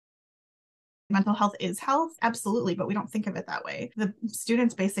Mental health is health, absolutely, but we don't think of it that way. The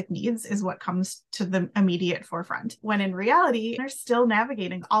students' basic needs is what comes to the immediate forefront, when in reality, they're still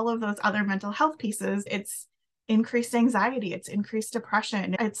navigating all of those other mental health pieces. It's increased anxiety, it's increased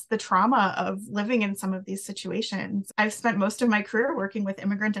depression, it's the trauma of living in some of these situations. I've spent most of my career working with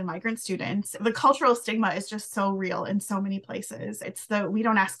immigrant and migrant students. The cultural stigma is just so real in so many places. It's that we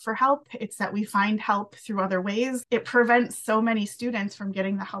don't ask for help, it's that we find help through other ways. It prevents so many students from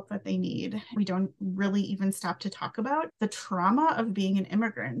getting the help that they need. We don't really even stop to talk about the trauma of being an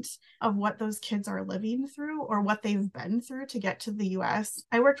immigrant, of what those kids are living through or what they've been through to get to the US.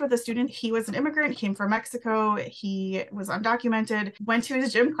 I worked with a student, he was an immigrant, came from Mexico. He was undocumented, went to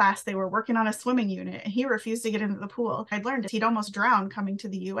his gym class. They were working on a swimming unit and he refused to get into the pool. I'd learned he'd almost drowned coming to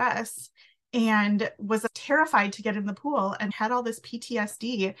the US and was terrified to get in the pool and had all this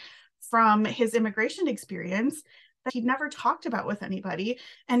PTSD from his immigration experience that he'd never talked about with anybody.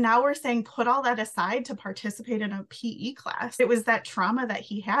 And now we're saying, put all that aside to participate in a PE class. It was that trauma that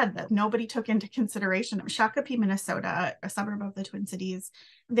he had that nobody took into consideration. Shakopee, Minnesota, a suburb of the Twin Cities,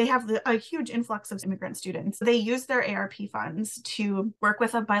 they have a huge influx of immigrant students. They use their ARP funds to work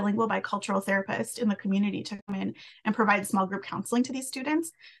with a bilingual, bicultural therapist in the community to come in and provide small group counseling to these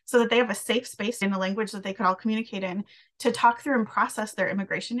students so that they have a safe space in a language that they could all communicate in to talk through and process their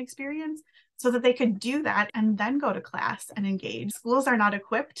immigration experience, so that they could do that and then go to class and engage. Schools are not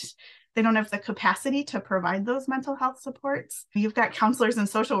equipped. They don't have the capacity to provide those mental health supports. You've got counselors and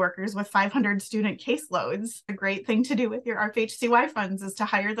social workers with 500 student caseloads. A great thing to do with your ARP-HCY funds is to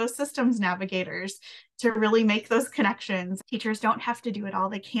hire those systems navigators to really make those connections. Teachers don't have to do it all.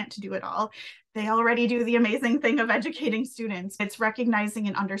 They can't do it all. They already do the amazing thing of educating students. It's recognizing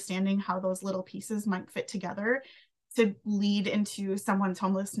and understanding how those little pieces might fit together to lead into someone's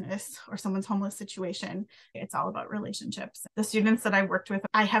homelessness or someone's homeless situation. It's all about relationships. The students that I worked with,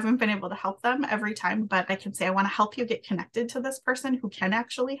 I haven't been able to help them every time, but I can say, I want to help you get connected to this person who can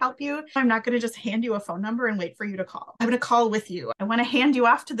actually help you. I'm not going to just hand you a phone number and wait for you to call. I'm going to call with you. I want to hand you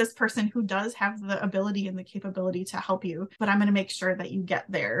off to this person who does have the ability and the capability to help you, but I'm going to make sure that you get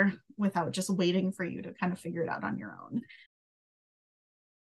there without just waiting for you to kind of figure it out on your own.